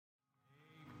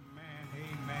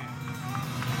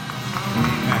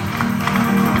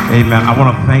Amen. I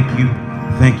want to thank you.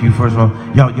 Thank you, first of all.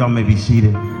 Y'all may be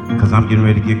seated because I'm getting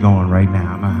ready to get going right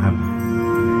now.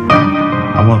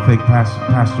 I want to thank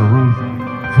Pastor Ruth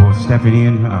for stepping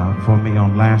in for me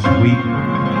on last week.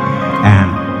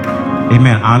 And,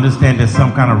 amen, I understand there's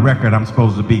some kind of record I'm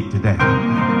supposed to beat today.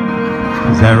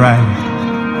 Is that right?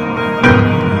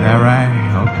 Is that right?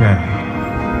 Okay.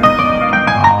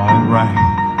 All right.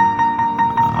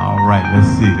 All right. Let's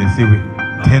see.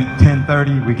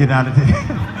 10:30, we get out of there.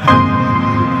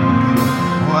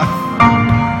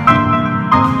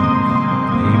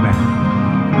 Amen.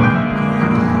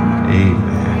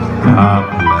 Amen. God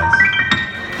bless.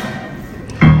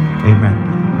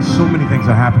 Amen. So many things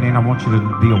are happening. I want you to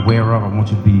be aware of. I want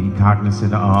you to be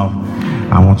cognizant of.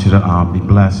 I want you to be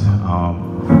blessed.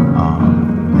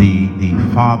 The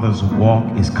Father's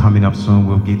Walk is coming up soon.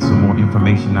 We'll get some more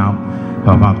information out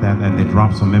about that, and they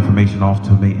dropped some information off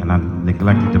to me, and I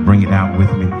neglected to bring it out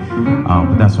with me,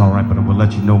 but that's all right. But I will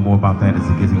let you know more about that as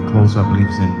it gets closer. I believe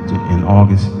it's in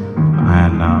August,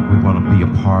 and we want to be a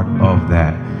part of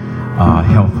that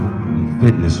health and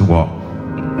fitness walk.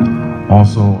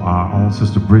 Also, our own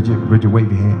sister Bridget,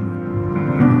 wave your hand.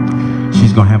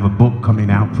 She's going to have a book coming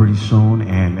out pretty soon,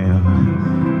 and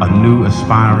a new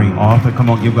aspiring author. Come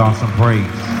on, give God some praise.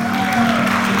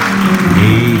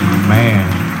 Amen.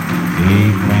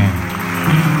 Amen.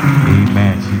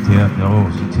 Amen. She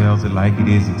tells it like it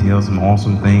is. She tells some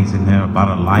awesome things in there about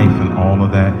her life and all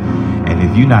of that. And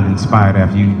if you're not inspired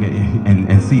after you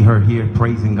and see her here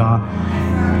praising God,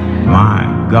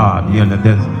 my God, you know,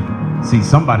 see,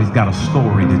 somebody's got a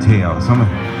story to tell.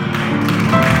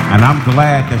 And I'm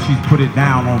glad that she's put it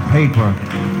down on paper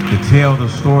to tell the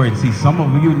story. And see, some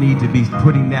of you need to be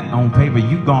putting that on paper.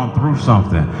 You've gone through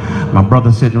something. My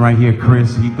brother sitting right here,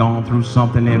 Chris, he's gone through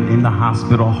something in the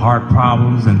hospital, heart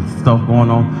problems and stuff going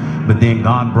on. But then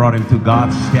God brought him through.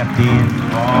 God stepped in.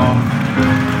 Oh,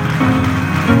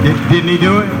 didn't he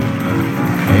do it?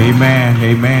 Amen.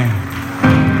 Amen.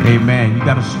 Amen. You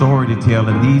got a story to tell,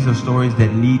 and these are stories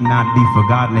that need not be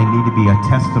forgotten. They need to be a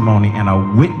testimony and a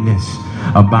witness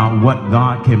about what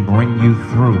God can bring you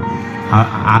through.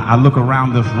 I look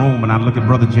around this room, and I look at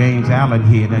Brother James Allen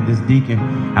here, and this deacon,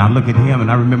 and I look at him,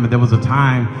 and I remember there was a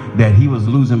time that he was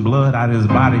losing blood out of his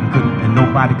body, and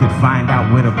nobody could find out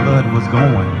where the blood was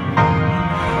going.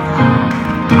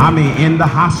 I mean, in the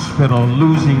hospital,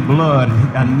 losing blood,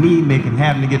 anemic, and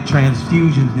having to get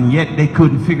transfusions, and yet they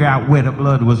couldn't figure out where the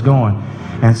blood was going.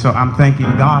 And so I'm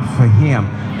thanking God for him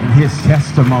and his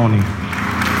testimony.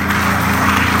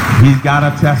 He's got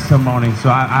a testimony. So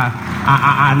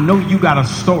I know you got a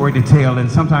story to tell, and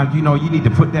sometimes, you know, you need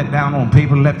to put that down on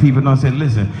paper, let people know, and say,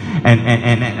 listen.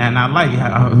 And I like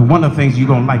one of the things you're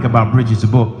going to like about Bridget's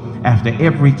book. After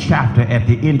every chapter, at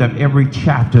the end of every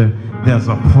chapter, there's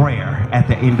a prayer at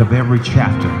the end of every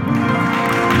chapter.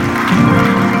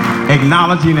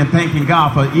 Acknowledging and thanking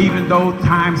God for, even though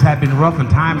times have been rough and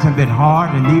times have been hard,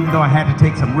 and even though I had to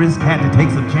take some risks, had to take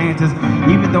some chances,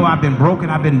 even though I've been broken,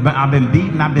 I've been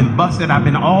beaten, I've been busted, I've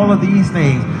been all of these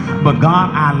things. But God,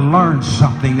 I learned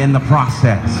something in the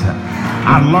process.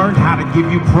 I learned how to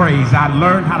give you praise. I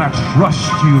learned how to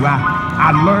trust you.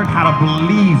 I learned how to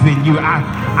believe in you.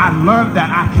 I learned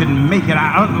that I can make it.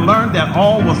 I learned that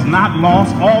all was not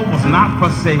lost, all was not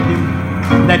forsaken,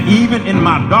 that even in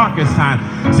my darkest time,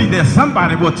 see, there's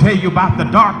somebody will tell you about the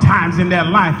dark times in their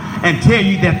life and tell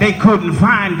you that they couldn't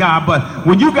find God. But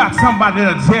when you got somebody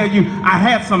to tell you, I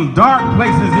had some dark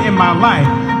places in my life,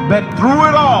 but through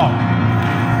it all,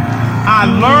 I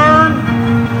learned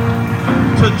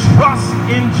to trust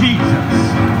in Jesus.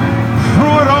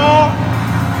 Through it all,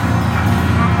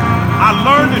 I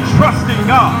learned to trust in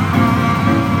God.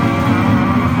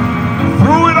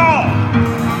 Through it all,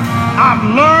 I've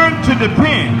learned to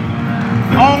depend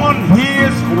on his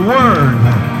word.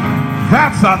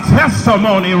 That's a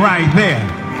testimony right there.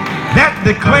 That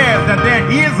declares that there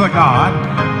is a God.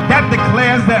 That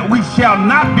declares that we shall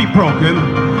not be broken.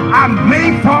 I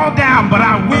may fall down, but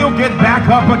I will get back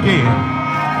up again.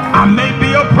 I may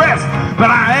be oppressed, but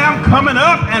I am coming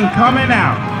up and coming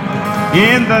out.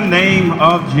 In the name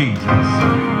of Jesus.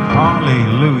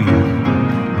 Hallelujah.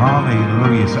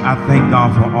 Hallelujah. So I thank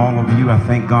God for all of you. I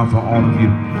thank God for all of you.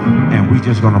 And we're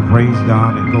just going to praise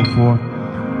God and go forth.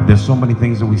 There's so many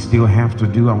things that we still have to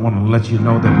do. I want to let you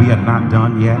know that we are not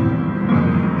done yet.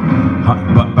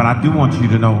 But I do want you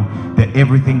to know that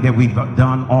everything that we've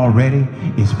done already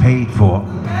is paid for.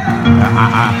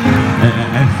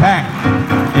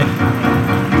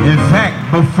 In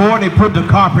fact, before they put the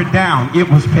carpet down, it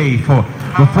was paid for.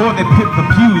 Before they put the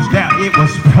pews down, it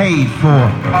was paid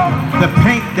for. The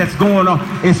paint that's going on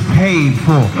is paid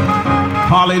for.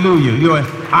 Hallelujah.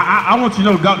 I want you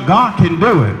to know God can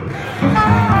do it.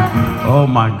 Oh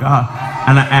my God.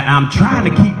 And I'm trying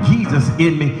to keep Jesus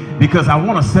in me because I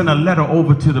want to send a letter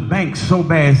over to the bank so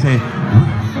bad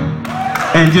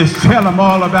and just tell them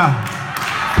all about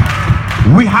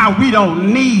how we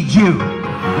don't need you.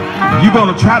 You're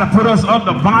going to try to put us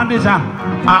under bondage.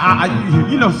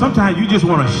 You know, sometimes you just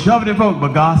want to shove it in folks, but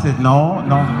God says, no.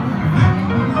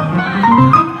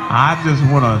 I just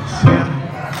want to tell.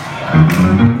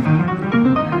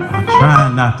 I'm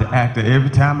trying not to act it. Every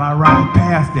time I ride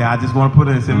past there, I just want to put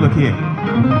it and say, look here.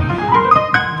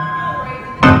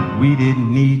 We didn't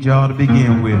need y'all to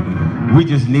begin with. We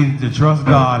just needed to trust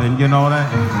God, and you know that?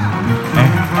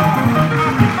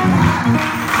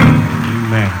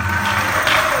 Amen.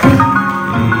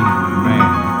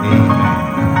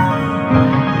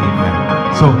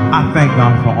 So I thank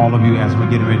God for all of you as we're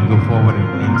getting ready to go forward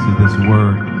into this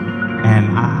word. And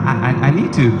I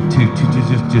need to just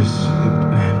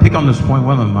pick on this point.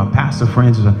 One of my pastor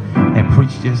friends had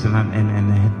preached this and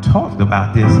had talked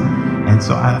about this. And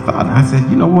so I said,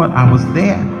 you know what? I was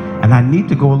there and I need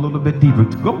to go a little bit deeper.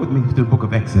 Go with me to the book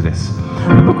of Exodus.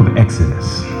 The book of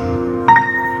Exodus.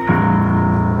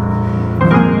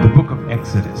 The book of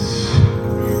Exodus.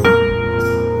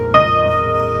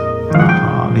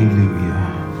 Hallelujah.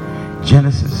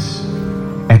 Genesis,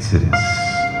 Exodus.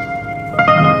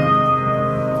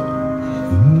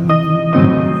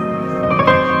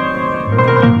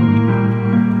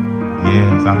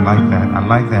 Yes, I like that. I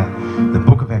like that. The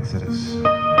book of Exodus.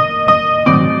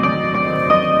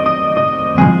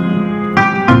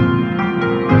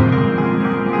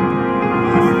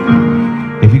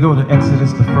 If you go to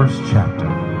Exodus, the first chapter.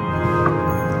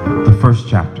 The first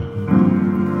chapter.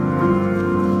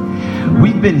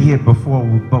 We've been here before,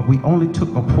 but we only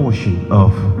took a portion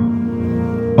of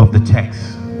the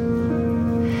text.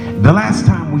 The last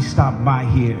time we stopped by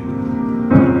here,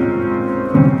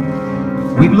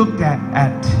 we looked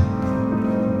at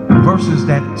verses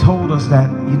that told us that,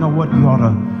 you know what, you ought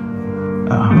to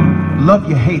love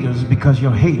your haters because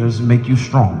your haters make you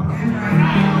stronger.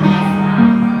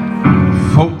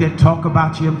 Folk that talk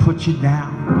about you and put you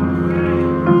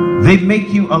down, they make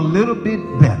you a little bit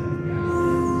better.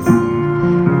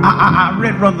 I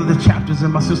read one of the chapters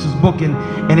in my sister's book,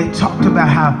 and it talked about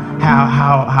how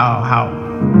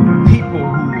people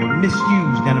who were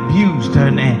misused and abused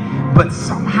her, but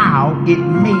somehow it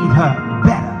made her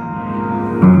better.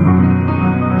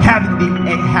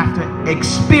 Have to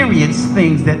experience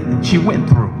things that she went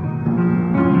through.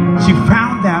 She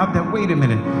found out that, wait a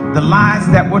minute, the lies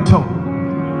that were told,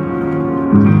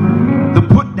 the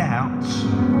put downs,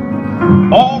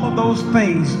 all of those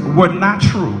things were not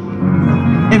true.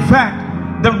 In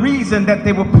fact, the reason that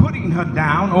they were putting her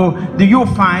down, or you'll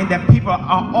find that people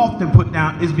are often put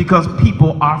down, is because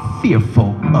people are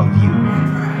fearful of you.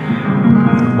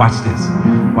 Watch this.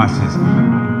 Watch this.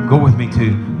 Go with me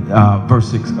to verse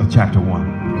 6 of chapter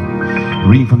 1.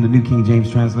 Reading from the New King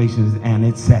James translation, and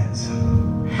it says,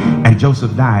 and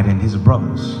Joseph died and his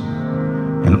brothers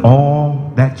and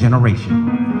all that generation.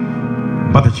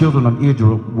 But the children of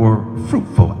Israel were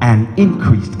fruitful and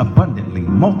increased abundantly,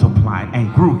 multiplied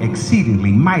and grew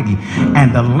exceedingly mighty,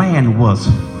 and the land was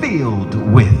filled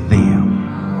with them.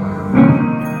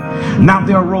 Now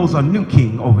there arose a new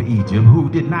king over Egypt who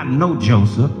did not know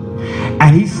Joseph,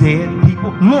 and he said,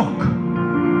 people, look,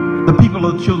 the people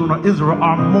of the children of Israel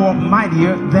are more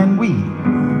mightier than we.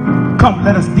 Come,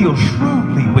 let us deal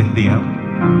shrewdly with them,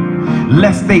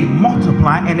 lest they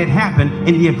multiply. And it happened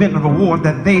in the event of a war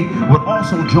that they would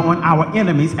also join our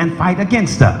enemies and fight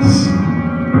against us,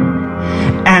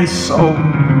 and so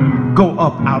go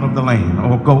up out of the land,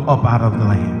 or go up out of the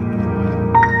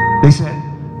land. They said,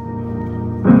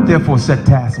 therefore set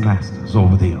taskmasters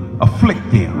over them,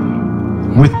 afflict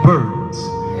them with birds.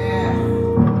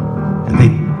 And they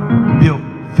built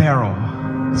Pharaoh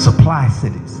supply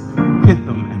cities,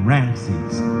 Pithom and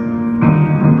Ramses.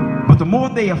 But the more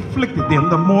they afflicted them,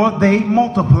 the more they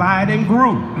multiplied and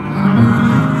grew.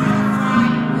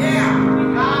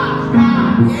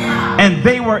 And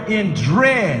they were in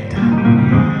dread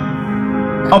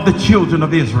of the children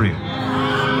of Israel.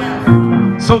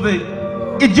 So the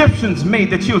Egyptians made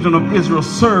the children of Israel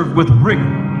serve with rigor,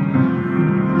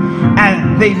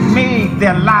 and they made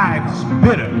their lives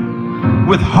bitter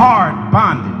with hard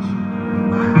bondage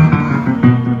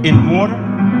in mortar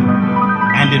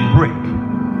and in brick,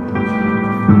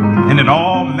 and in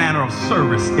all manner of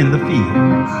service in the field.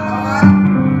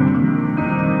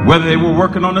 Whether they were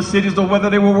working on the cities or whether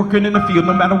they were working in the field,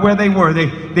 no matter where they were, they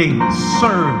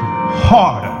served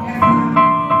harder.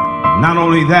 Not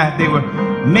only that, they were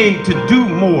made to do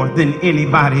more than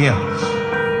anybody else.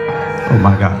 Oh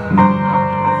my God.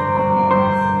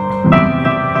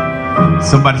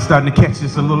 Somebody's starting to catch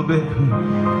this a little bit.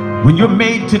 When you're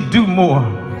made to do more,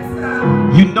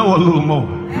 you know a little more.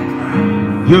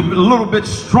 You're a little bit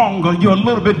stronger. You're a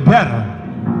little bit better.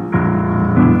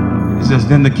 It says,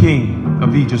 then the king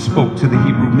of Egypt spoke to the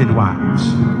Hebrew midwives,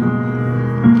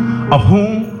 of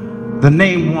whom the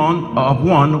name of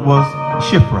one was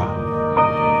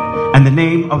Shiphrah, and the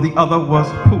name of the other was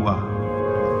Puah.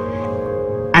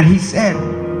 And he said,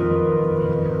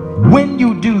 when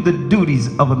you do the duties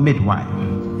of a midwife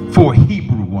for a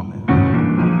Hebrew woman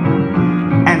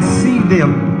and see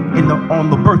them on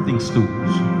the birthing stools,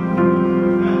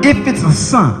 if it's a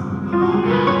son,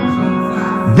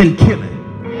 then kill it.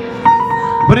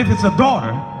 But if it's a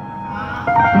daughter,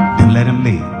 then let him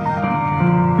live.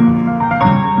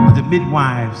 But the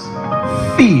midwives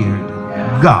feared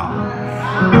God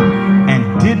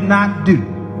and did not do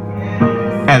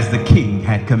as the king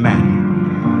had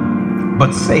commanded,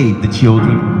 but saved the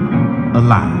children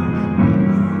alive.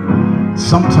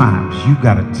 Sometimes you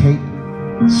got to take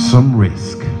some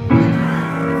risk.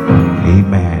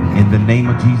 Amen. In the name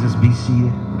of Jesus, be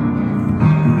seated.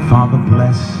 Father,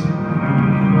 bless.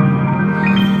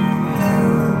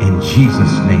 In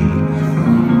Jesus' name.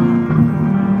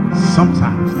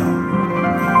 Sometimes, though,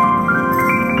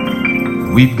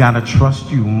 we've got to trust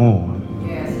you more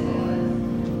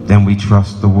than we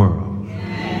trust the world,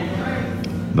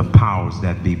 the powers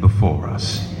that be before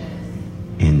us.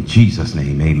 In Jesus'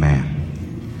 name, amen.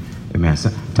 Amen.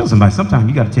 So, tell somebody, sometimes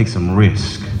you got to take some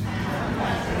risk.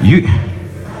 You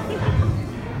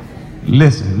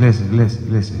listen.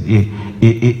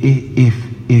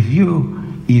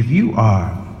 If you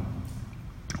are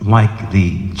like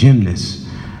the gymnasts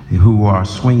who are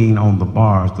swinging on the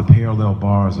bars, the parallel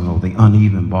bars and the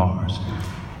uneven bars,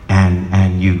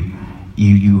 and you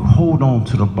hold on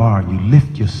to the bar, you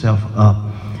lift yourself up,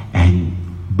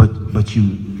 but you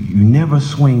never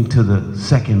swing to the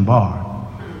second bar,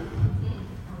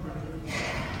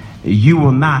 you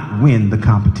will not win the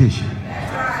competition.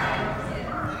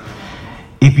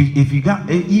 If you got,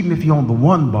 even if you're on the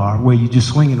one bar where you're just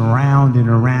swinging around and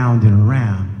around and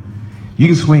around, you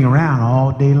can swing around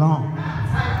all day long.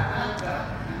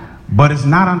 But it's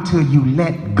not until you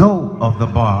let go of the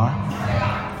bar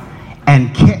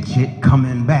and catch it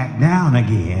coming back down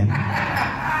again.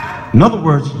 In other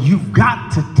words, you've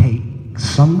got to take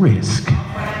some risk.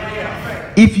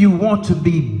 If you want to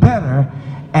be better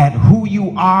at who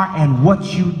you are and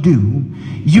what you do,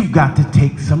 you've got to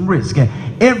take some risk.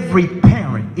 Every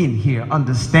parent in here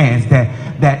understands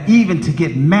that even to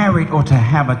get married or to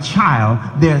have a child,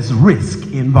 there's risk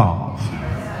involved.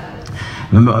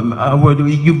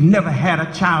 You've never had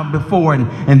a child before,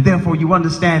 and therefore you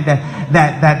understand that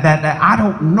I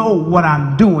don't know what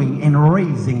I'm doing in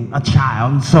raising a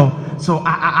child. So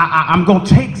I'm going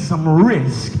to take some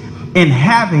risk in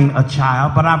having a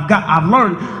child, but I've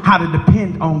learned how to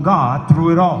depend on God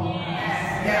through it all.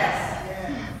 Yes.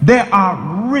 There are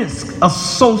risks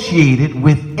associated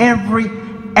with every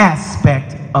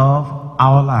aspect of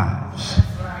our lives.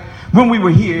 When we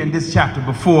were here in this chapter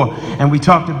before, and we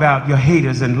talked about your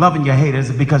haters and loving your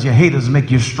haters because your haters make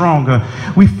you stronger,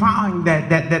 we find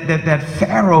that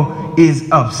Pharaoh is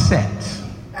upset.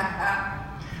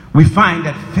 We find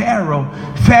that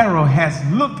Pharaoh has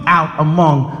looked out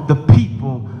among the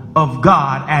people of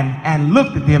God and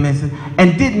looked at them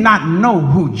and did not know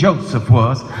who Joseph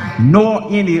was,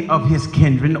 nor any of his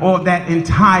kindred, or that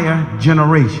entire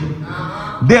generation.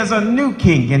 There's a new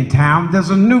king in town.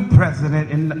 There's a new president,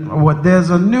 there's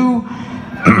a new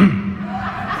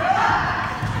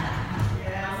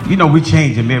we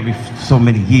change them every so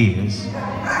many years,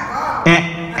 and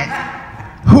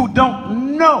who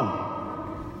don't know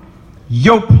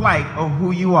your plight or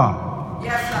who you are.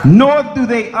 Yes, nor do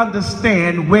they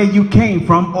understand where you came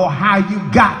from or how you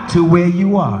got to where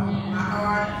you are.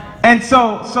 And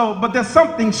but there's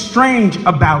something strange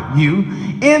about you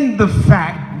in the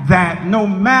fact that no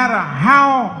matter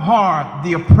how hard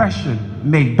the oppression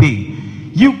may be,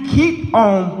 you keep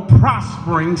on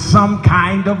prospering some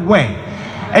kind of way.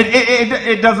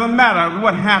 It doesn't matter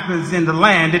what happens in the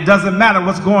land. It doesn't matter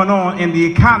what's going on in the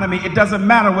economy. It doesn't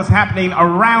matter what's happening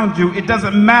around you. It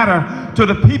doesn't matter to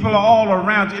the people all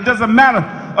around you. It doesn't matter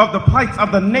of the plights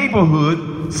of the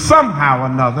neighborhood. Somehow or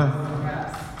another,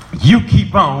 you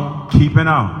keep on keeping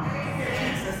on.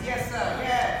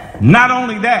 Not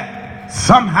only that,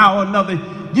 somehow or another,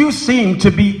 you seem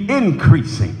to be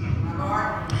increasing.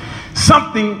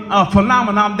 Something, a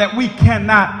phenomenon that we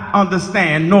cannot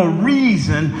understand nor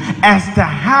reason as to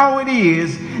how it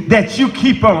is that you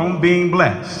keep on being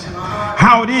blessed.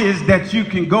 How it is that you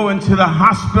can go into the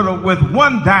hospital with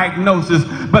one diagnosis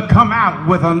but come out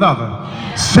with another,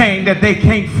 saying that they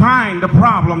can't find the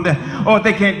problem, or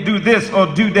they can't do this or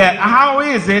do that. How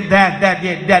is it that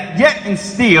yet and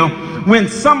still, when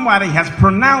somebody has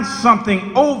pronounced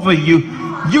something over you,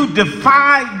 you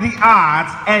defy the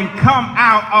odds and come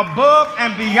out above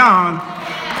and beyond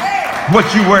what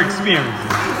you were experiencing?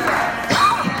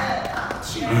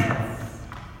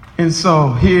 And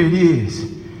so here it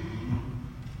is.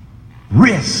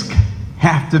 Risk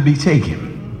have to be taken.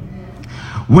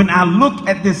 When I look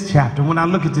at this chapter, when I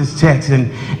look at this text,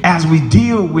 and as we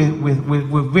deal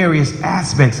with various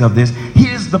aspects of this,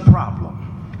 here's the problem.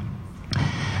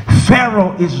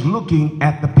 Pharaoh is looking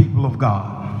at the people of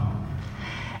God.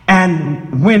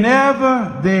 And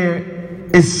whenever there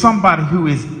is somebody who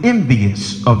is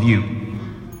envious of you,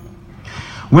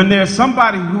 when there's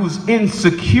somebody who's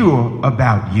insecure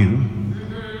about you,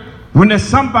 when there's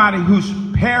somebody who's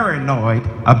paranoid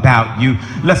about you,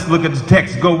 let's look at the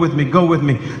text. Go with me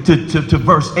to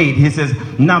verse 8. He says,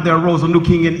 now there arose a new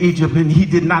king in Egypt, and he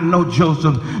did not know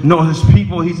Joseph nor his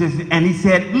people. He says, and he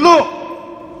said, look,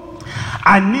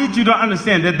 I need you to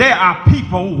understand that there are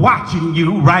people watching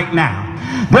you right now.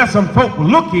 There's some folk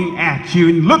looking at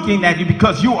you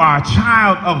because you are a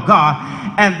child of God,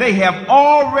 and they have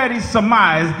already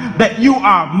surmised that you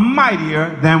are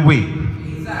mightier than we.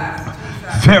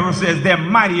 Pharaoh says they're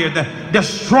mightier, they're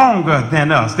stronger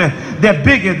than us, they're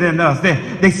bigger than us,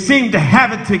 they seem to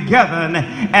have it together,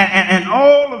 and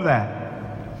all of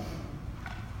that.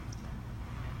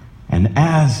 And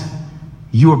as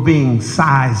you're being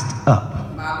sized up,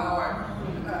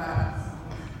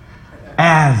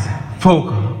 as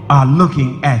folk are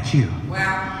looking at you,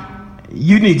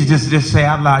 you need to just say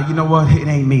out loud, you know what, it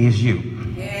ain't me, it's you.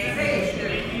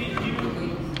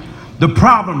 The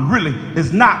problem really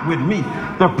is not with me.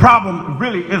 The problem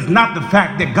really is not the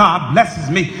fact that God blesses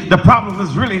me. The problem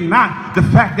is really not the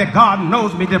fact that God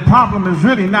knows me. The problem is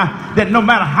really not that no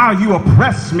matter how you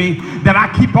oppress me, that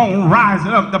I keep on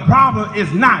rising up. The problem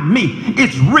is not me.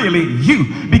 It's really you.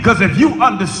 Because if you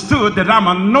understood that I'm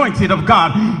anointed of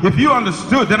God, if you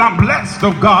understood that I'm blessed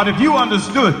of God, if you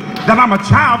understood that I'm a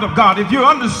child of God, if you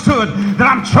understood that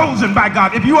I'm chosen by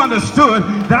God, if you understood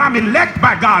that I'm elect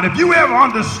by God, if you ever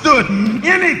understood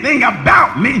anything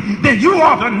about me, then you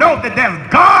ought to know that there's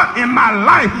God in my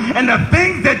life, and the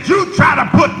things that you try to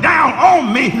put down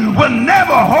on me will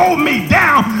never hold me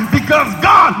down, because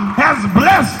God has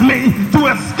blessed me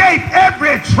to escape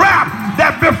every trap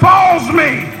that befalls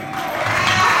me.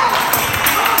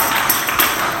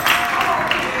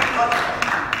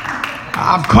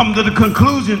 I've come to the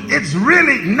conclusion, it's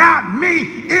really not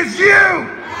me, it's you.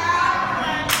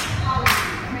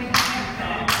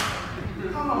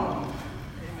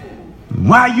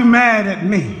 Why are you mad at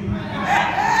me?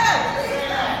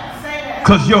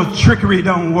 Because your trickery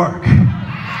don't work.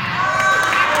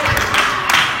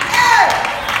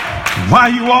 Why are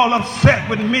you all upset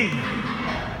with me?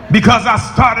 Because I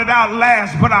started out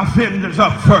last, but I finished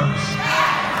up first.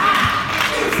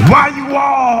 Why you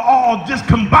all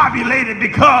discombobulated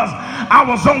because I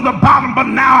was on the bottom, but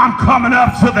now I'm coming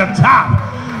up to the top?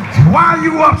 Why are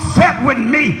you upset with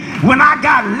me when I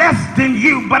got less than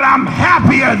you, but I'm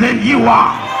happier than you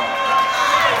are?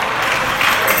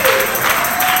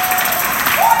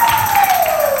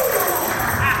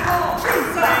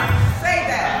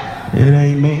 It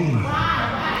ain't me.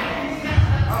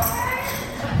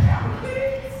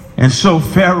 And so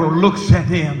Pharaoh looks at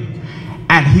them,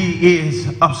 and he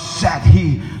is upset.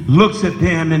 He looks at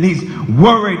them and he's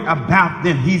worried about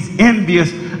them. He's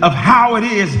envious of how it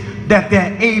is that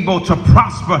they're able to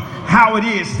prosper, how it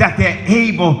is that they're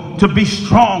able to be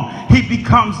strong. He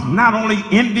becomes not only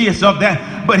envious of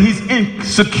that, but he's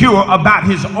insecure about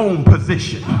his own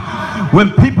position.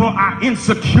 When people are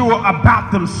insecure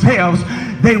about themselves,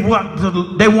 they want to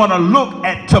look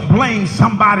at to blame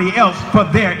somebody else for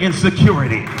their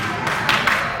insecurity.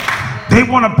 They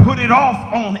want to put it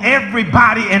off on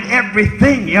everybody and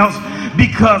everything else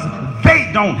because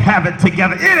they don't have it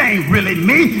together. It ain't really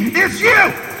me, it's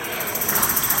you.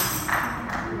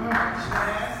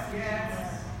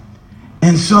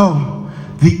 And so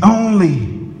the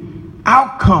only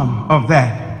outcome of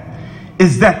that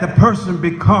is that the person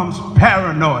becomes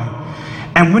paranoid.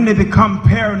 And when they become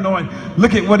paranoid,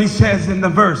 look at what he says in the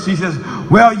verse. He says,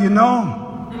 well, you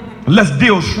know, let's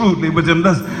deal shrewdly with them.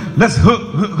 Let's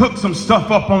hook some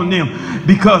stuff up on them,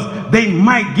 because they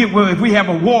might get, well, if we have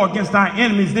a war against our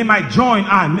enemies, they might join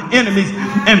our enemies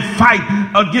and fight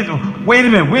against them. Wait a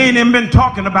minute, we ain't even been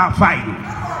talking about fighting.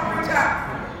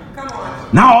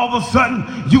 Now all of a sudden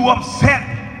you upset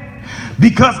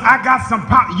Because I got some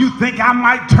power. You think I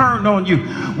might turn on you.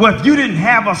 Well, if you didn't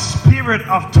have a spirit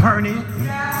of turning,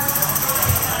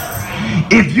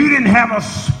 if you didn't have a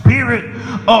spirit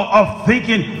of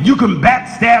thinking you can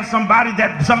backstab somebody,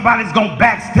 that somebody's going to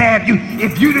backstab you,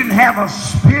 if you didn't have a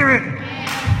spirit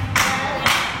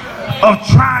of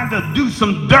trying to do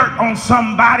some dirt on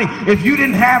somebody, if you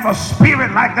didn't have a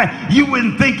spirit like that, you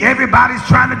wouldn't think everybody's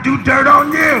trying to do dirt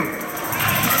on you.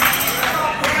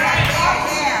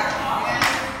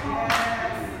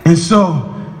 And so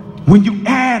when you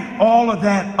add all of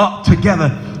that up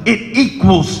together, it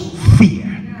equals fear.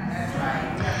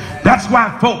 That's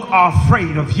why folk are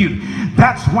afraid of you.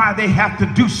 That's why they have to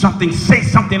do something, say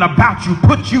something about you,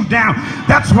 put you down.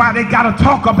 That's why they got to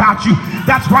talk about you.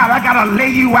 That's why I got to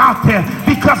lay you out there,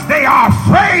 because they are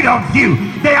afraid of you.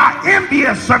 They are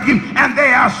envious of you, and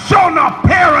they are sure enough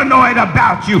paranoid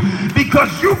about you,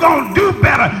 because you're going to do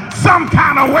better some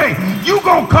kind of way. You're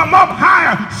going to come up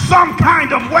higher some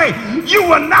kind of way. You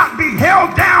will not be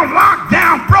held down, locked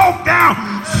down, broke down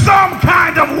some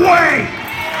kind of way.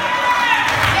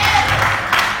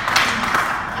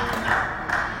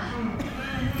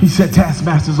 He said,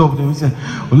 taskmasters over there. He said,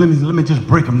 well, let me just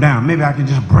break them down. Maybe I can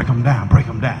just break them down.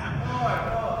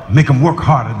 Make them work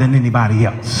harder than anybody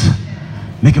else.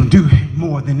 Make them do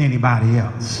more than anybody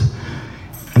else.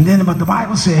 And then, but the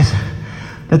Bible says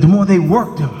that the more they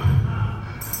worked them,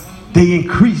 they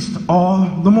increased all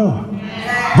the more.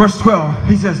 Verse 12,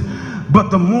 he says,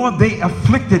 but the more they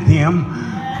afflicted them,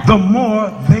 the more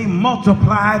they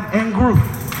multiplied and grew.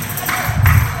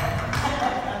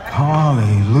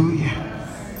 Hallelujah.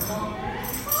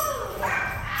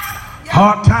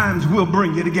 Hard times will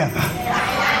bring you together.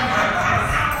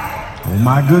 Oh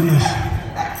my goodness.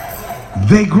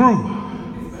 They grew.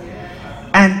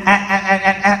 And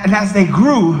as they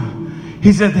grew,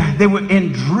 he said they were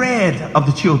in dread of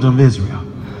the children of Israel.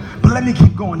 But let me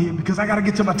keep going here, because I got to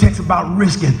get to my text about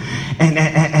risk. And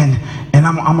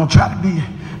I'm going to try to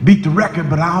beat the record,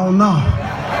 but I don't know.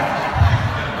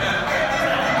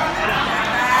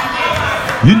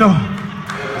 You know,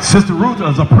 Sister Ruth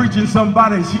is preaching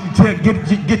somebody, and she can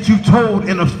get you told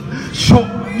in a short,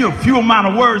 few amount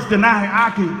of words than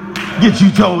I can get you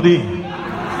told in.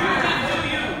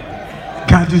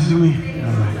 Can I just do me?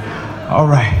 All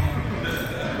right.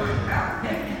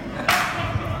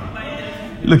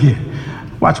 Look here.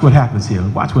 Watch what happens here.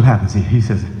 Watch what happens here. He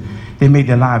says they made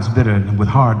their lives bitter with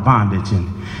hard bondage, and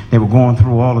they were going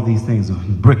through all of these things,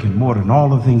 brick and mortar, and all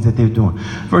the things that they were doing.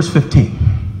 Verse 15.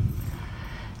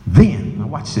 Then, now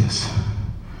watch this.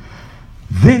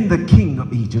 Then the king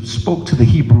of Egypt spoke to the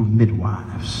Hebrew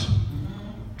midwives.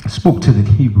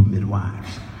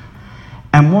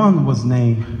 And one was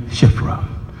named Shiphrah.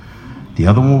 The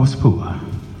other one was Puah.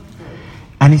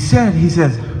 And he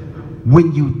says,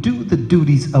 when you do the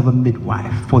duties of a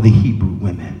midwife for the Hebrew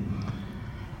women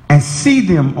and see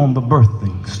them on the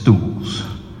birthing stools,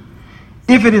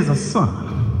 if it is a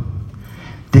son,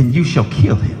 then you shall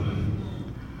kill him.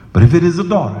 But if it is a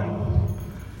daughter,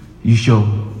 they shall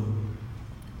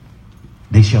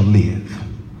live.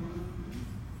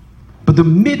 But the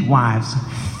midwives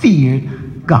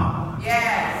feared God.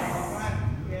 Yes.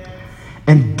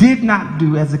 And did not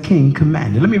do as the king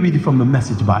commanded. Let me read it from the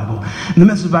Message Bible. And the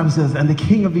Message Bible says, and the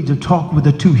king of Egypt talked with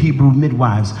the two Hebrew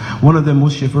midwives. One of them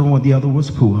was Shiphrah, and the other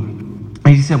was Puah. And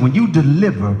he said, when you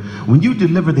deliver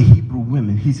the Hebrew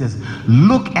women, he says,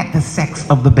 look at the sex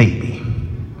of the baby.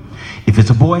 If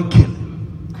it's a boy, kill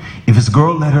him. If it's a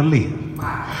girl, let her live.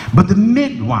 But the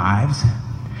midwives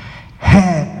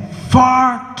had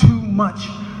far too much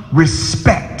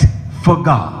respect for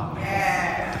God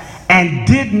and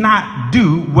did not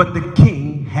do what the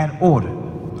king had ordered,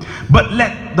 but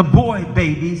let the boy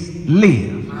babies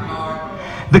live.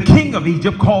 The king of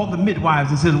Egypt called the midwives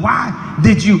and said, why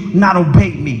did you not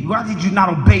obey me? Why did you not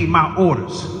obey my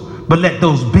orders, but let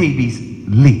those babies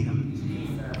live?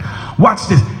 Watch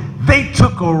this. They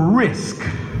took a risk,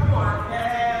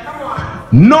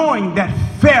 knowing that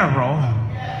Pharaoh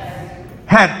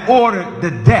had ordered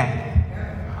the death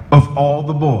of all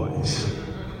the boys.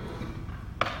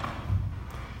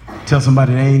 Tell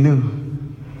somebody they ain't new.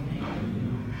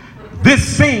 This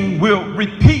scene will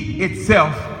repeat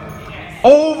itself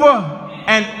over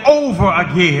and over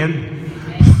again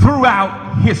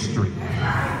throughout history.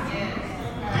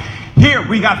 Here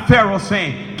we got Pharaoh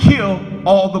saying, kill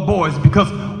all the boys.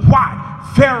 Because why?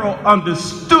 Pharaoh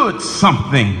understood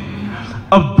something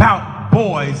about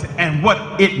boys and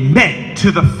what it meant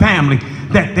to the family.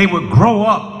 that they would grow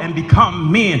up and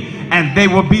become men, and they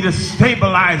will be the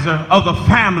stabilizer of the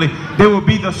family. They will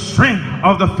be the strength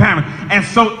of the family. And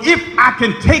so if I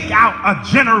can take out a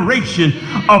generation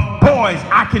of boys,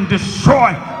 I can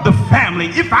destroy the family.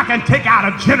 If I can take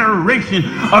out a generation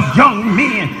of young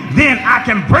men, then I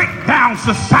can break down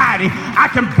society. I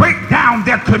can break down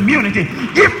their community.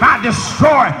 If I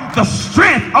destroy the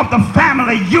strength of the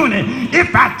family unit,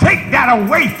 if I take that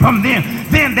away from them,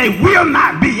 then they will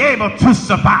not be able to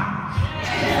survive.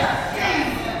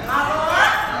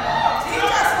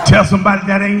 Tell somebody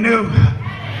that ain't new.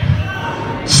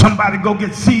 Somebody go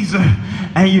get Caesar,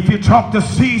 and if you talk to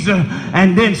Caesar,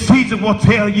 and then Caesar will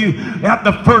tell you at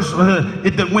the first,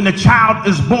 when the child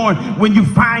is born, when you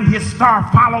find his star,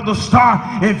 follow the star.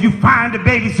 And if you find the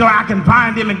baby, so I can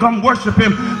find him and come worship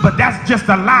him. But that's just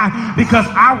a lie, because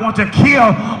I want to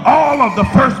kill all of the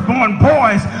firstborn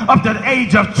boys up to the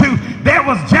age of 2. There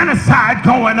was genocide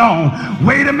going on.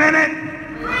 Wait a minute.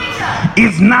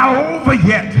 It's not over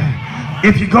yet.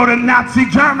 If you go to Nazi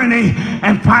Germany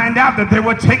and find out that they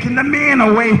were taking the men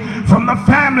away from the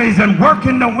families and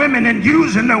working the women and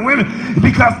using the women,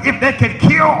 because if they could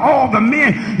kill all the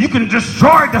men, you can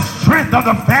destroy the strength of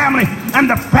the family and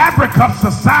the fabric of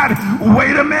society.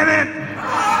 Wait a minute.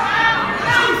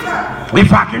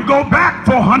 If I can go back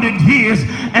 400 years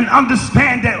and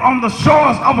understand that on the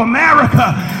shores of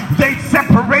America, they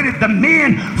separated the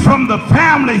men from the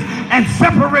families and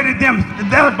separated them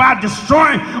thereby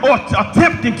destroying or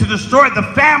attempting to destroy the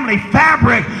family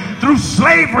fabric through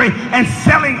slavery and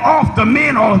selling off the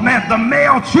men or the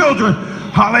male children.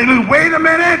 Hallelujah. Wait a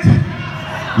minute.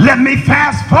 Let me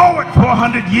fast forward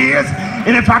 400 years,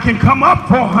 and if I can come up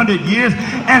 400 years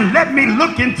and let me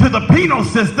look into the penal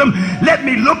system, let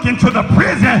me look into the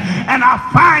prison, and I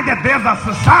find that there's a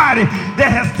society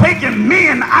that has taken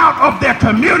men out of their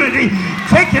community,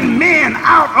 taken men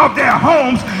out of their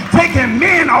homes, taken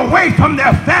men away from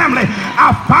their family.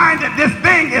 I find that this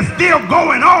thing is still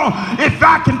going on. If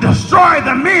I can destroy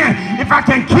the men, if I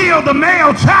can kill the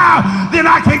male child, then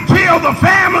I can kill the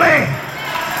family.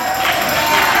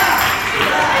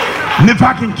 And if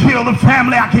I can kill the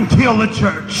family, I can kill the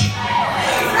church.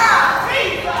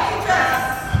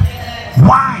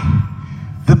 Why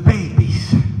the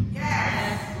babies?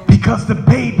 Because the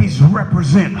babies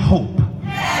represent hope.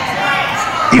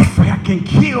 If I can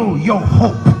kill your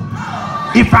hope,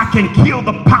 if I can kill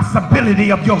the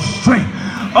possibility of your strength,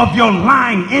 of your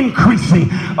line increasing,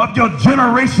 of your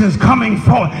generations coming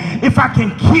forth, if I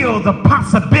can kill the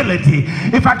possibility,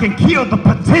 if I can kill the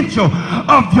potential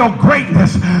of your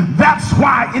greatness, that's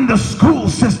why in the school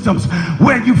systems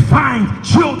where you find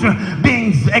children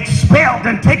being expelled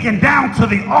and taken down to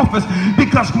the office,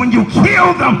 because when you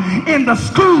kill them in the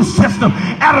school system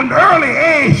at an early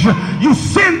age, you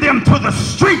send them to the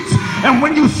streets, and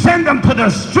when you send them to the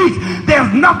streets,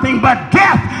 there's nothing but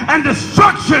death and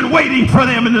destruction waiting for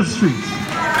them in the streets.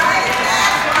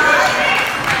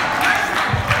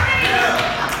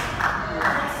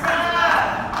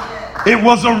 It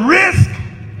was a risk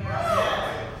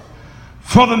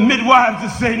for the midwives to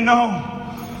say, no,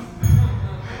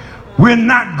 we're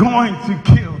not going to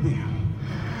kill them.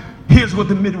 Here's what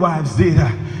the midwives did.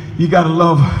 You got to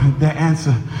love their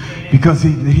answer, because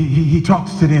he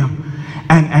talks to them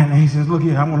and he says, look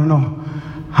here, I want to know,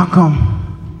 how come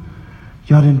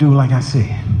y'all didn't do like I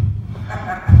said?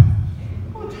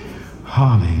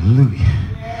 Hallelujah.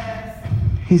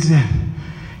 He said,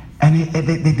 and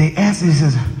they asked,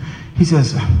 he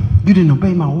says, you didn't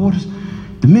obey my orders?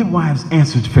 The midwives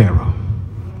answered Pharaoh.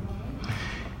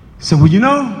 Said, well, you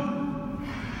know,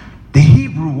 the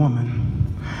Hebrew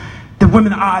woman, the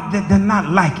women they're not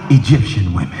like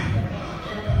Egyptian women.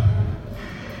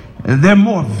 They're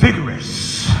more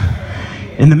vigorous.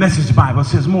 In the Message Bible, it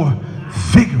says more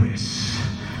vigorous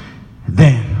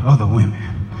than other women.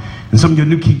 And some of your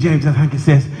New King James, I think it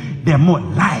says they're more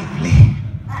lively.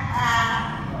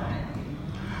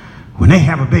 When they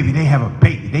have a baby, they have a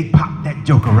baby. They pop that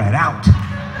joker right out.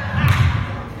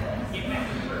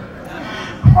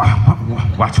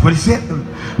 Watch what he said.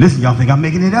 Listen, y'all think I'm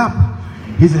making it up.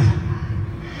 He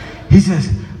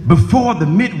says, before the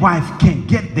midwife can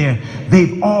get there,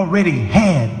 they've already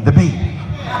had the baby.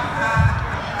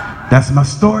 That's my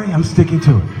story. I'm sticking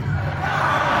to it.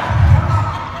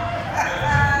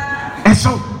 And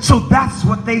so that's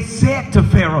what they said to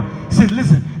Pharaoh. He said,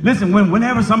 listen,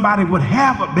 whenever somebody would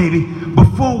have a baby,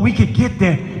 before we could get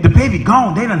there, the baby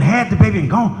gone. They done had the baby and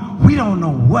gone. We don't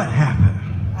know what happened.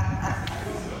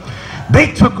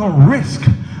 They took a risk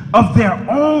of their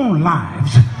own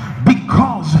lives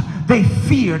because they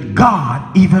feared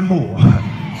God even more.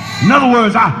 In other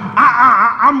words, I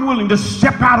I'm willing to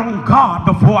step out on God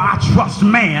before I trust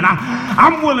man.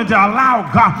 I'm willing to allow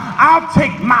God. I'll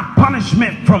take my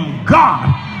punishment from God.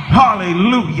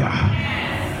 Hallelujah.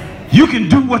 You can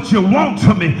do what you want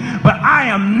to me, but I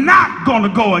am not going to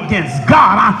go against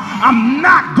God. I'm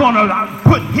not going to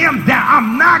put him down.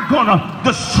 I'm not going to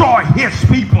destroy his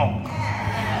people.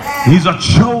 These are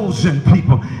chosen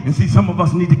people. And see, some of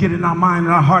us need to get in our mind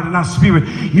and our heart and our spirit.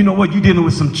 You know what? You're dealing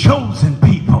with some chosen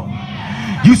people.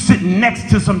 You sitting next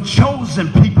to some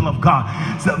chosen people of God.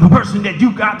 So the person that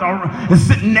you got is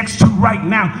sitting next to right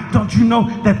now. Don't you know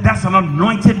that that's an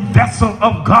anointed vessel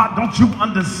of God? Don't you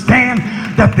understand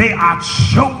that they are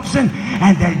chosen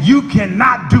and that you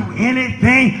cannot do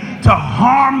anything to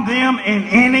harm them in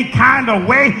any kind of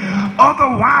way?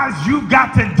 Otherwise, you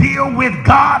got to deal with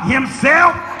God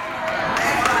himself.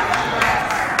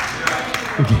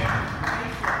 Look here.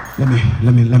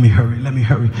 Let me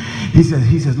hurry. He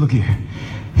says, look here.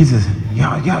 He says,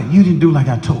 y'all, you didn't do like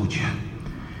I told you.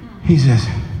 He says,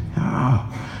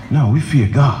 no, we fear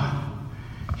God.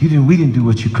 We didn't do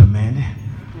what you commanded.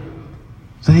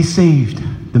 So they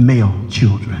saved the male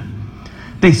children.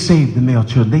 They saved the male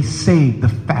children. They saved the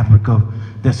fabric of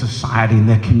their society and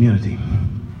their community.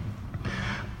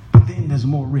 But then there's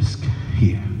more risk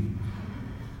here.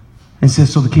 And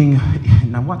says, so the king,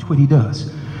 now watch what he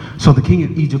does. So the king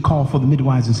of Egypt called for the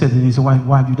midwives and said to them, he said,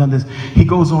 why have you done this? He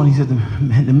goes on, he said,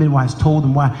 the midwives told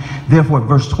him why. Therefore,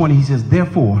 verse 20, he says,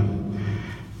 therefore,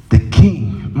 the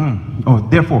king,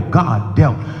 therefore God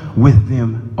dealt with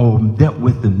them, or dealt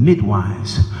with the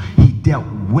midwives. He dealt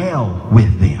well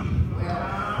with them.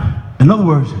 In other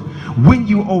words, when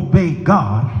you obey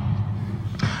God,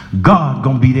 God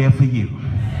gonna be there for you.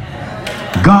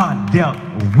 God dealt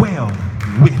well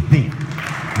with them.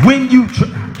 When you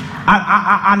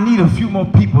I need a few more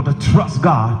people to trust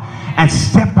God and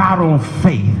step out on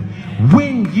faith.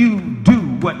 When you do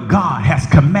what God has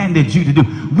commanded you to do,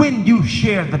 when you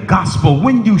share the gospel,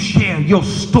 when you share your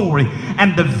story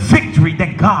and the victory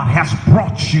that God has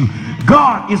brought you,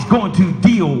 God is going to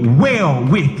deal well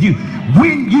with you.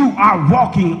 When you are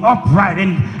walking upright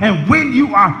and when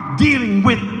you are dealing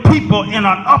with people in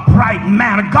an upright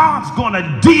manner, God's going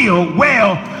to deal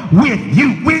well with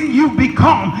you. When you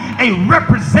become a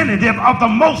representative of the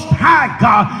Most High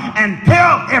God and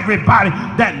tell everybody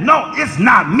that no, it's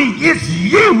not me, it's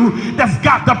you that's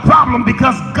got the problem,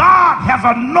 because God has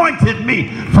anointed me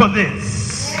for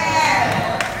this.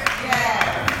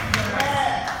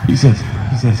 He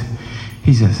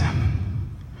says,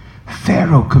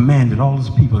 Pharaoh commanded all his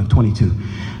people in 22,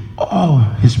 all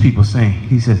his people saying,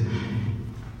 he says,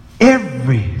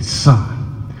 every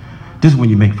son, this is when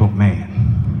you make folk mad,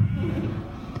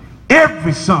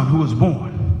 every son who is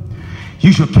born,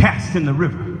 you shall cast in the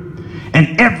river,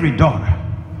 and every daughter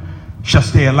shall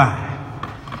stay alive.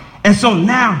 And so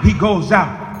now he goes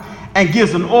out and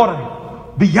gives an order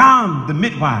beyond the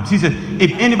midwives. He said,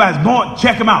 if anybody's born,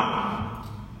 check them out.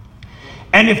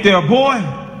 And if they're a boy,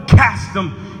 cast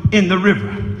them in the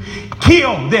river.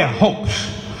 Kill their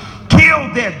hopes.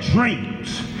 Kill their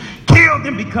dreams. Kill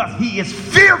them, because he is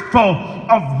fearful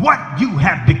of what you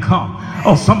have become.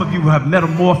 Oh, some of you have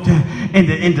metamorphed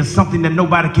into something that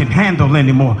nobody can handle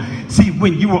anymore. See,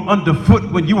 when you were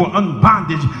underfoot, when you were in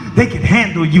bondage, they could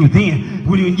handle you then.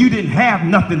 When you didn't have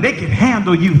nothing, they could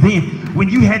handle you then. When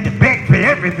you had to beg for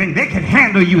everything, they could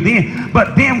handle you then.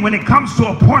 But then when it comes to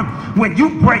a point when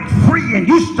you break free and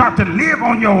you start to live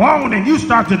on your own and you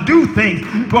start to do things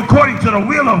according to the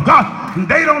will of God,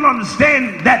 they don't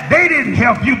understand that they didn't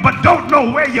help you, but don't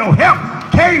know where your help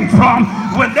came from.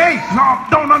 When they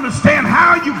don't understand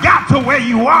how you got to where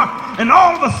you are, and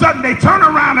all of a sudden they turn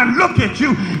around and look at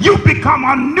you, you become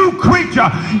a new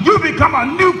creature. You become a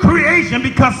new creation,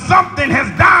 because something has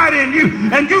died in you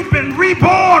and you've been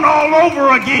reborn all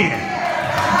over again.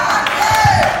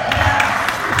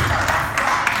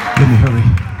 Let me hurry.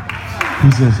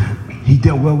 He says he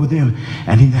dealt well with them,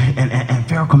 and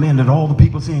Pharaoh commanded all the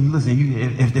people, saying, listen,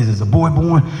 if there's a boy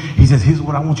born, he says, here's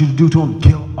what I want you to do to him: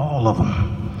 kill all of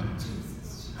them.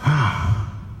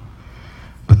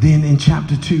 But then in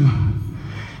chapter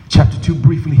 2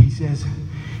 briefly, he says,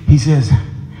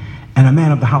 and a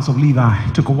man of the house of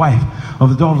Levi took a wife of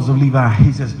the daughters of Levi.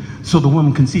 He says, so the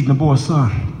woman conceived and bore a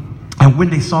son. And when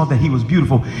they saw that he was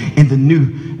beautiful, in the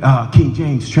New King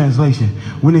James translation,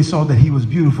 when they saw that he was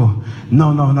beautiful, no.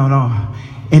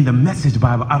 In the Message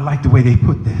Bible, I like the way they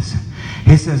put this.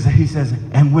 He says,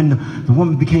 and when the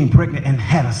woman became pregnant and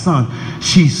had a son,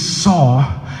 she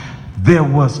saw there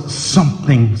was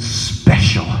something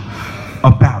special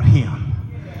about him.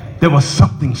 There was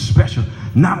something special.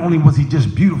 Not only was he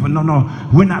just beautiful, no,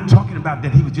 we're not talking about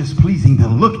that he was just pleasing to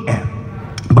look at,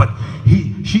 but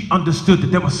he she understood that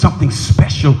there was something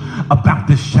special about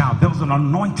this child. There was an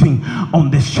anointing on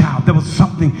this child. There was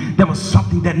something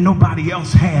that nobody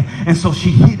else had. And so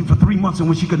she hid him for 3 months. And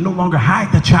when she could no longer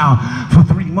hide the child for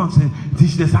 3 months, and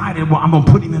she decided, well, I'm going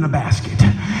to put him in a basket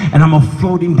and I'm going to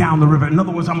float him down the river. In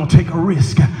other words, I'm going to take a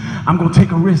risk. I'm going to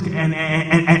take a risk and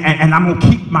I'm going to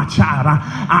keep my child.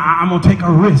 I'm going to take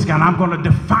a risk and I'm going to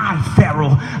defy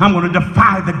Pharaoh. I'm going to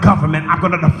defy the government. I'm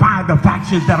going to defy the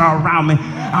factions that are around me.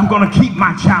 I'm going to keep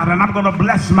my child and I'm going to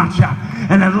bless my child.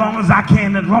 And as long as I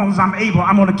can, as long as I'm able,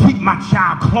 I'm going to keep my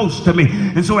child close to me.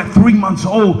 And so at 3 months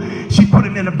old, she put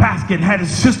him in a basket, had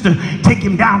his sister take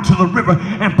him down to the river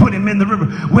and put him in the river.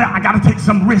 Well, I got to take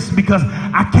some risks because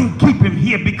I can't keep him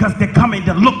here because they're coming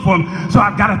to look for him. So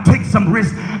I've got to take some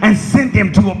risks and send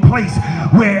him to a place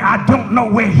where I don't know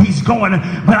where he's going.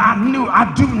 But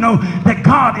I do know that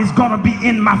God is going to be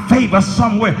in my favor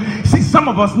somewhere. See, some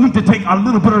of us need to take a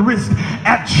little bit of risk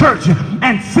at church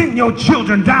and send your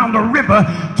children down the river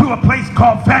to a place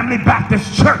called Family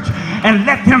Baptist Church and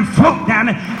let them float down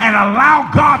it and allow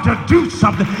God to do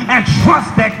something and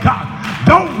trust that God.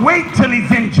 Don't wait till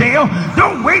he's in jail.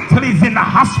 Don't wait till he's in the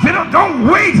hospital. Don't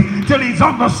wait till he's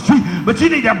on the street. But you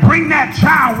need to bring that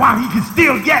child while he can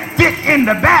still get fit in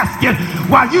the basket,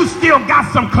 while you still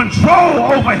got some control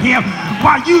over him,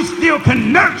 while you still can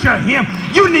nurture him.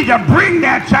 You need to bring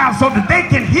that child so that they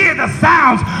can hear the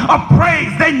sounds of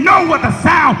praise. They know what the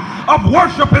sound of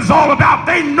worship is all about.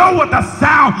 They know what the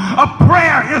sound of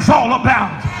prayer is all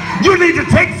about. You need to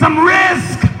take some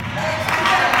risk.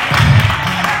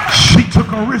 She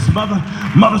took a risk, mother,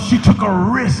 she took a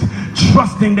risk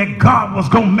trusting that God was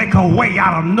going to make a way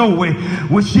out of nowhere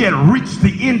when she had reached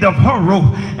the end of her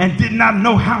rope and did not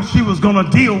know how she was going to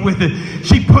deal with it.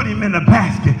 She put him in a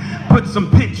basket, put some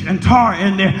pitch and tar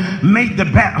in there, made the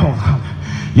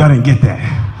y'all didn't get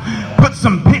that. Put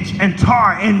some pitch and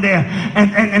tar in there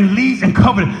and leaves and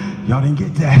covered it. Y'all didn't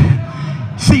get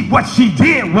that. See, what she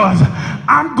did was,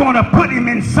 I'm going to put him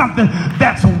in something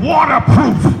that's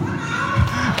waterproof.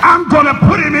 I'm going to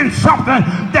put him in something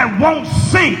that won't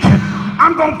sink.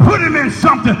 I'm going to put him in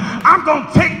something. I'm going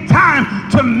to take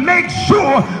time to make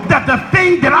sure that the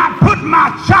thing that I put my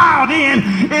child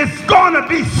in is going to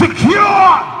be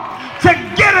secure to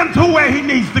get him to where he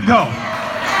needs to go.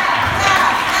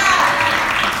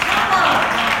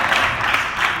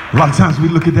 A lot of times we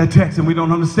look at that text and we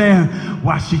don't understand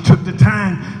why she took the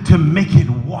time to make it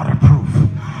waterproof.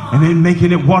 And in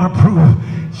making it waterproof,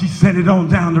 she sent it on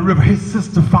down the river. His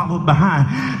sister followed behind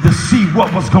to see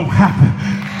what was going to happen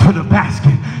to the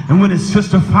basket. And when his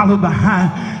sister followed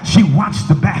behind, she watched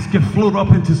the basket float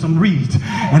up into some reeds.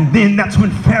 And then that's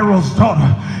when Pharaoh's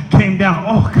daughter came down.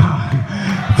 Oh, God.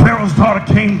 Pharaoh's daughter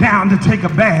came down to take a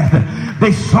bath.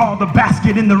 They saw the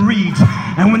basket in the reeds.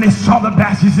 And when they saw the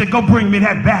basket, she said, go bring me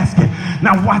that basket.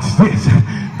 Now watch this.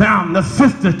 Now the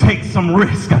sister takes some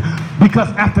risk. Because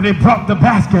after they brought the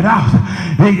basket out,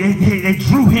 they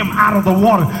drew him out of the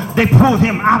water. They pulled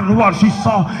him out of the water. She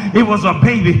saw it was a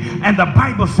baby. And the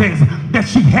Bible says that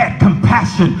she had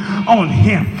compassion on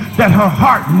him, that her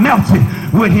heart melted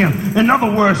with him. In other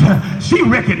words, she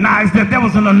recognized that there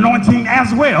was an anointing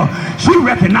as well. She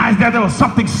recognized that there was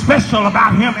something special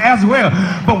about him as well.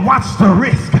 But watch the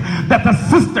risk that the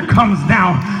sister comes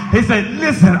down. They said,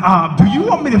 listen, do you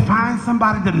want me to find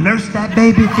somebody to nurse that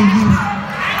baby for you?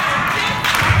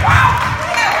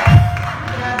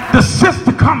 The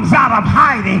sister comes out of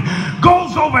hiding,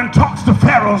 goes over and talks to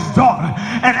Pharaoh's daughter.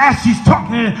 And as she's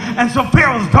talking to her, and so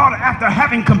Pharaoh's daughter, after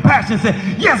having compassion, said,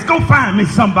 yes, go find me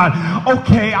somebody.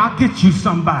 Okay, I'll get you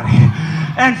somebody.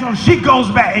 And so she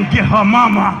goes back and get her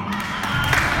mama.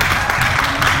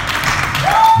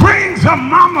 Brings her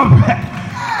mama back.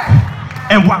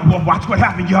 And watch what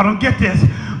happened. Y'all don't get this.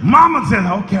 Mama says,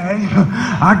 okay,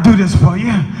 I'll do this for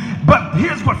you. But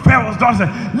here's what Pharaoh's daughter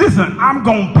said. Listen, I'm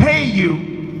going to pay you.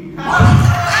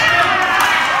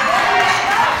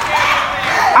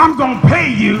 I'm going to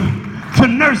pay you to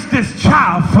nurse this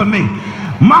child for me.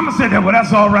 Mama said that, well,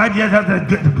 that's all right. Yeah,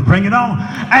 bring it on.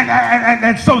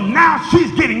 And so now she's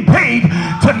getting paid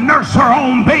to nurse her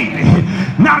own baby.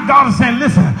 Now God is saying,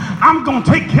 listen, I'm going to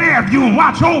take care of you and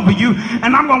watch over you,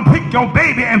 and I'm going to pick your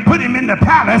baby and put him in the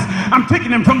palace. I'm taking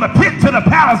him from the pit to the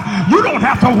palace. You don't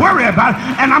have to worry about it,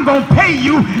 and I'm going to pay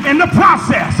you in the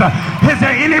process. Is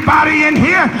there anybody in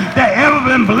here that ever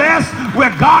been blessed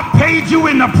where God paid you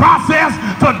in the process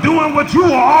for doing what you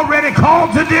were already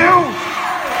called to do?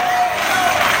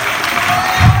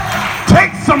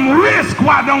 Take some risk,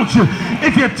 why don't you?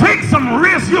 If you take some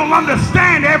risk, you'll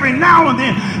understand every now and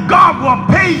then God will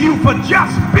pay you for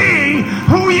just being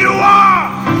who you are.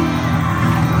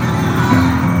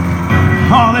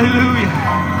 Hallelujah.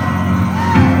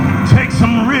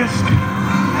 some risk.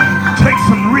 Take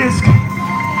some risk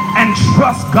and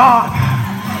trust God.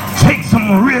 Take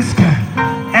some risk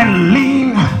and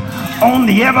lean on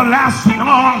the everlasting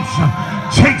arms.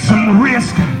 Take some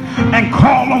risk and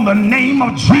call on the name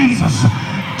of Jesus.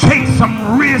 Take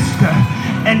some risk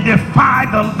and defy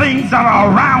the things that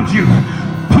are around you.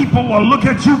 People will look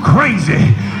at you crazy.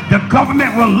 The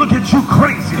government will look at you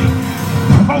crazy.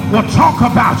 Folk will talk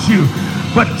about you.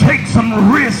 But take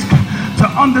some risk to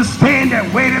understand that,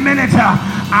 wait a minute,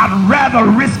 I'd rather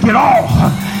risk it all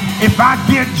if I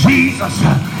get Jesus.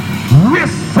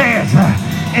 Risk says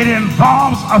it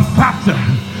involves a factor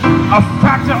of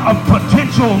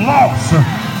potential loss.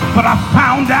 But I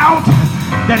found out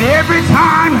that every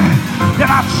time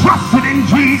that I trusted in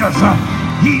Jesus,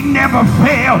 he never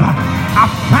failed. I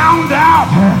found out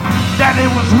that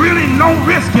it was really no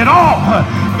risk at all.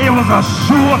 It was a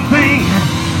sure thing.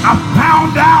 I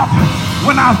found out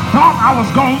when I thought I was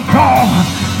going to fall,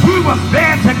 he was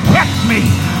there to catch me.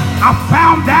 I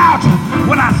found out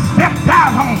when I stepped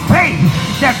out on faith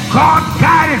that God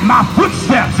guided my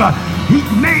footsteps. He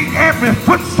made every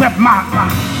footstep my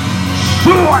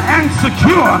sure and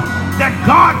secure. That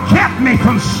God kept me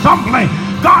from stumbling.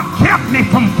 God kept me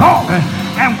from falling.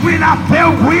 And when I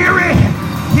felt weary,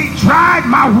 he dried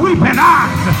my weeping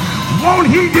eyes. Won't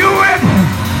he do it?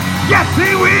 Yes,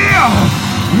 he will.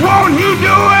 Won't he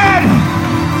do it?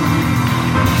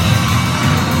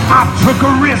 I took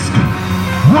a risk.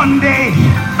 One day,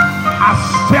 I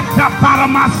stepped up out of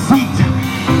my seat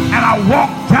and I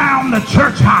walked down the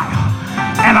church aisle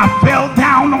and I fell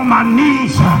down on my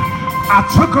knees. I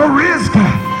took a risk.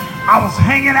 I was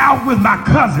hanging out with my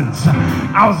cousins.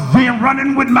 I was then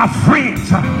running with my friends.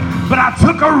 But I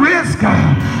took a risk.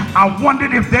 I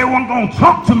wondered if they weren't going to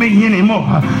talk to me anymore.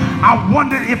 I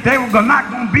wondered if they were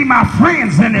not going to be my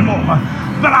friends anymore.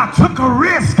 But I took a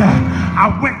risk.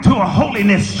 I went to a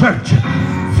holiness church,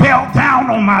 fell down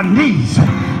on my knees,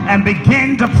 and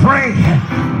began to pray.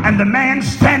 And the man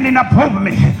standing up over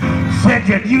me said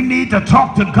that you need to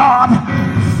talk to God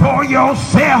for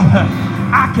yourself.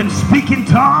 I can speak in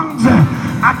tongues.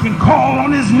 I can call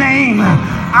on his name.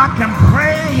 I can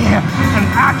pray and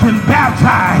I can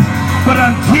baptize. But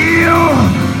until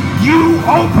you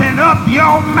open up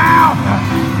your mouth,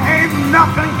 ain't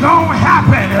nothing gonna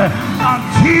happen.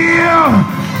 Until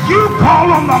you call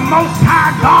on the Most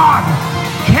High God,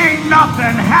 can't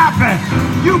nothing happen.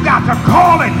 You got to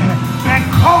call it and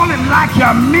call him like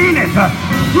you mean it.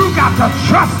 You got to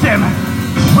trust him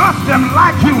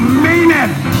like you mean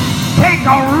it. Take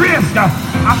a risk.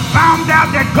 I found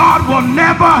out that God will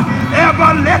never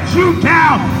ever let you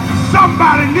down.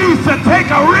 Somebody needs to take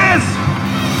a risk.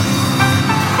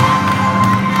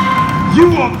 You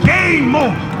will gain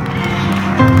more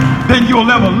than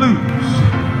you'll ever lose.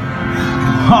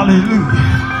 Hallelujah.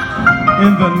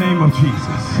 In the name of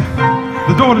Jesus.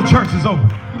 The door to church is open.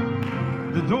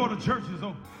 The door to church is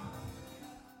open.